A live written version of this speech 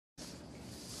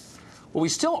Well, we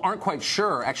still aren't quite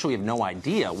sure, actually have no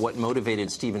idea, what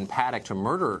motivated Stephen Paddock to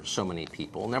murder so many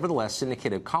people. Nevertheless,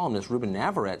 syndicated columnist Ruben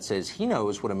Navarrete says he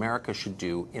knows what America should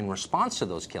do in response to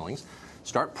those killings.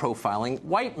 Start profiling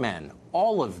white men,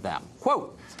 all of them.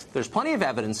 Quote, there's plenty of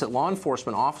evidence that law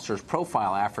enforcement officers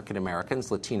profile African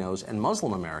Americans, Latinos, and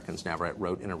Muslim Americans, Navarrete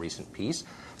wrote in a recent piece.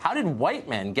 How did white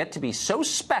men get to be so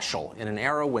special in an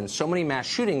era when so many mass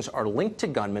shootings are linked to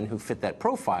gunmen who fit that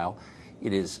profile?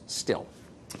 It is still.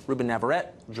 Ruben Navarrete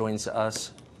joins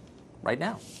us right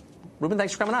now. Ruben,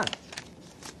 thanks for coming on.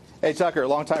 Hey, Tucker,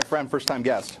 longtime friend, first-time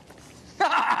guest.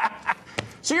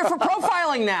 So you're for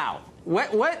profiling now.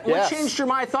 What Yes. changed your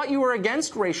mind? I thought you were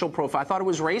against racial profile. I thought it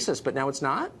was racist, but now it's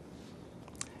not?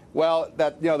 Well,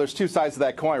 there's two sides of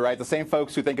that coin, right? The same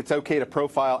folks who think it's okay to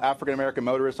profile African-American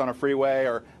motorists on a freeway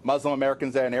or Muslim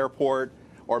Americans at an airport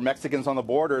or Mexicans on the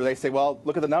border, they say, well,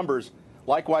 look at the numbers.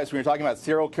 Likewise, when you're talking about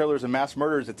serial killers and mass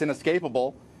murders, it's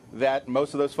inescapable that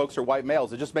most of those folks are white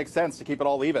males. It just makes sense to keep it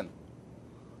all even.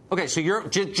 Okay, so you're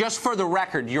just for the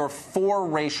record, you're for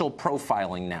racial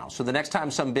profiling now. So the next time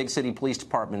some big city police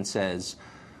department says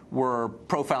we're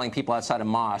profiling people outside a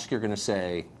mosque, you're going to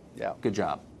say, yeah, good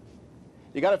job.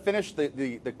 You got to finish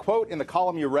the quote in the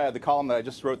column you read, the column that I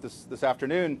just wrote this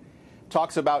afternoon,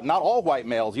 talks about not all white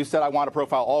males. You said I want to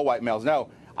profile all white males.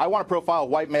 No. I want to profile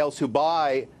white males who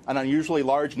buy an unusually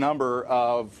large number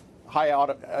of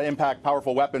high-impact,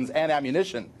 powerful weapons and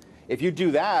ammunition. If you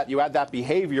do that, you add that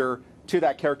behavior to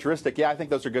that characteristic, yeah, I think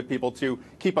those are good people to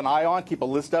keep an eye on, keep a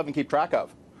list of, and keep track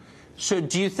of. So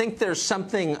do you think there's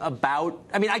something about,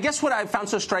 I mean, I guess what I found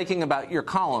so striking about your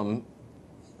column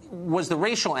was the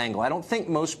racial angle. I don't think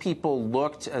most people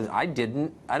looked, I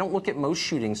don't look at most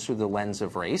shootings through the lens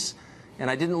of race,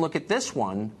 and I didn't look at this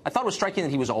one. I thought it was striking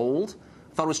that he was old.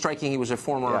 I thought it was striking he was a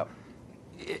former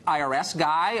IRS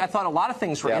guy. I thought a lot of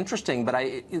things were interesting, but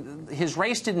his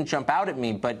race didn't jump out at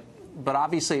me, but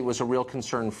obviously it was a real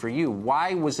concern for you.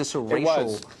 Why was this a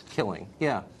racial killing?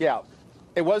 Yeah. Yeah.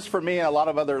 It was for me and a lot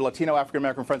of other Latino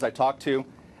African-American friends I talked to.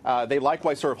 They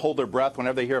likewise sort of hold their breath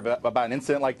whenever they hear about an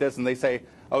incident like this, and they say,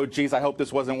 oh, geez, I hope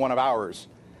this wasn't one of ours.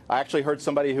 I actually heard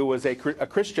somebody who was a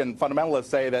Christian fundamentalist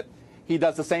say that he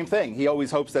does the same thing. He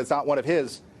always hopes that it's not one of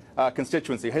his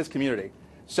constituency, his community.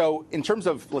 So in terms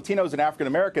of Latinos and African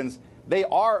Americans, they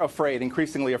are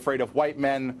increasingly afraid of white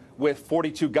men with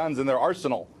 42 guns in their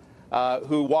arsenal,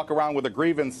 who walk around with a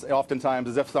grievance oftentimes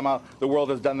as if somehow the world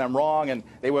has done them wrong and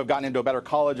they would have gotten into a better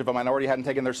college if a minority hadn't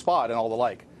taken their spot and all the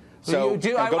like. So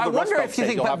I wonder if you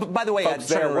think, by the way, folks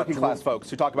there, working class folks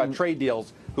who talk about trade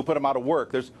deals, who put them out of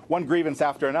work. There's one grievance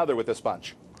after another with this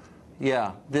bunch.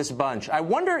 Yeah, this bunch. I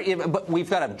wonder if, but we've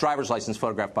got a driver's license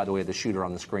photograph, by the way, of the shooter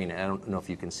on the screen. I don't know if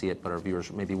you can see it, but our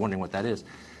viewers may be wondering what that is.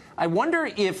 I wonder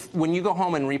if when you go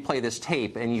home and replay this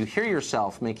tape and you hear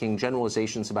yourself making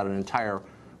generalizations about an entire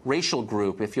racial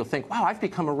group, if you'll think, wow, I've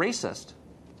become a racist.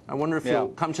 I wonder if you'll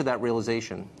come to that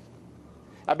realization.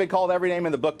 I've been called every name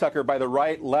in the book, Tucker, by the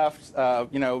right, left,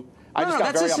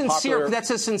 that's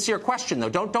a sincere question, though.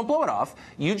 Don't blow it off.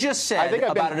 You just said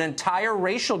about an entire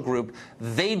racial group,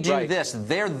 they do this,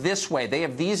 they're this way, they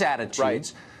have these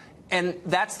attitudes. And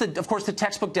that's, of course, the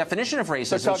textbook definition of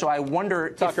racism. So I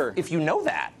wonder if you know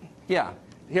that. Yeah.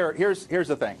 Here's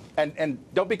the thing. And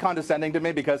don't be condescending to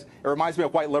me because it reminds me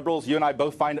of white liberals. You and I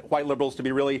both find white liberals to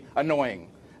be really annoying.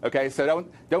 Okay? So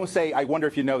don't say, I wonder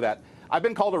if you know that. I've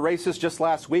been called a racist just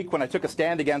last week when I took a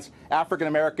stand against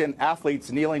African-American athletes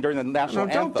kneeling during the national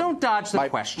anthem. Don't dodge the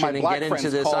question and get into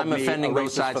this. I'm offending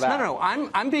both sides. No.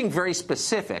 I'm being very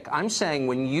specific. I'm saying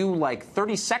when you, like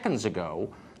 30 seconds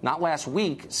ago, not last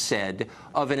week, said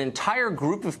of an entire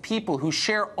group of people who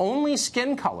share only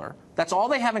skin color, that's all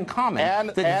they have in common.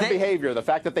 And behavior, the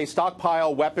fact that they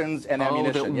stockpile weapons and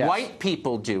ammunition. That white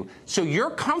people do. So you're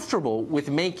comfortable with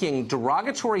making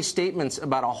derogatory statements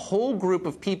about a whole group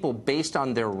of people based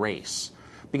on their race?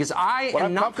 Because I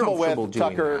am not comfortable doing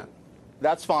Tucker, that.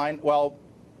 That's fine. Well,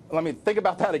 let me think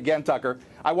about that again, Tucker.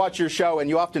 I watch your show, and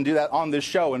you often do that on this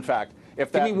show, in fact.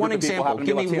 Give me one example.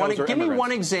 Give me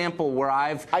one example where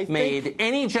I've made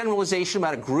any generalization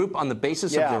about a group on the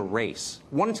basis of their race.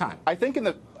 One time. I think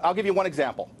I'll give you one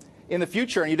example. In the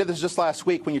future, and you did this just last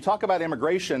week, when you talk about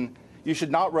immigration, you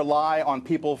should not rely on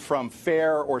people from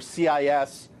FAIR or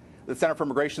CIS, the Center for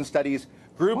Immigration Studies,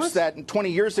 groups that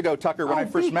 20 years ago, Tucker, when I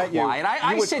first met you,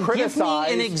 I said, give me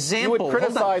an example. You would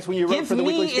criticize when you wrote for the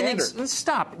Weekly Standard.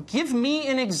 Stop. Give me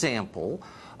an example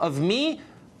of me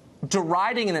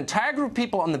deriding an entire group of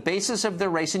people on the basis of their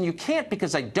race, and you can't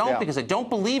because I don't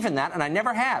believe in that, and I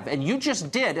never have. And you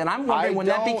just did, and I'm wondering when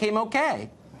that became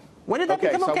okay. When did that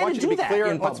become okay to do that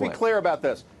in public? Let's be clear about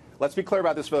this. Let's be clear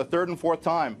about this for the third and fourth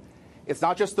time. It's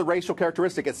not just the racial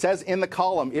characteristic. It says in the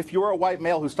column, if you're a white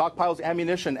male who stockpiles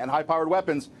ammunition and high-powered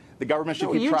weapons, the government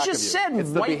should keep track of you. You just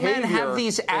said white men have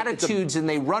these attitudes and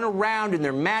they run around and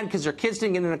they're mad because their kids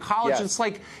didn't get into college. Yes. It's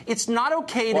like, it's not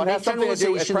okay to make It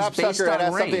generalizations has based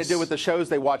on race. something to do with the shows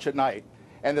they watch at night.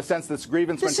 And the sense this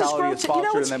grievance mentality is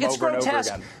fostered in them over and over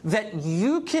again. That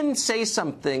you can say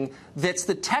something that's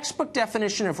the textbook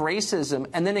definition of racism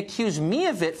and then accuse me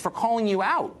of it for calling you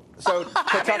out. So,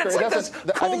 Tucker, it's like this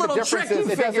cool little trick you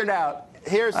figured out.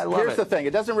 Here's the thing.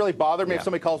 It doesn't really bother me if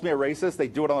somebody calls me a racist. They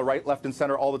do it on the right, left, and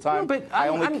center all the time. No, but I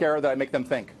only care that I make them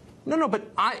think. No,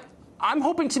 but I'm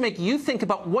hoping to make you think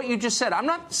about what you just said. I'm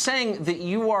not saying that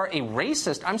you are a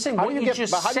racist. I'm saying what you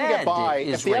just said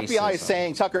is if the FBI is racism.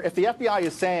 saying, Tucker, if the FBI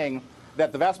is saying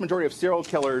that the vast majority of serial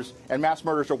killers and mass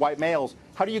murderers are white males,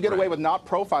 how do you get away with not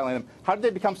profiling them? How did they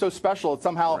become so special that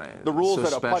somehow the rules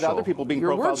that apply to other people being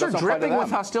Your profiled words doesn't are apply to dripping them?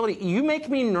 with hostility. You make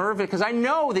me nervous because I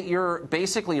know that you're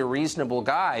basically a reasonable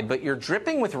guy, but you're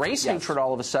dripping with race hatred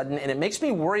all of a sudden, and it makes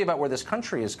me worry about where this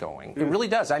country is going. It really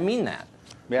does. I mean that.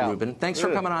 Yeah. Ruben, thanks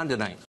for coming on tonight.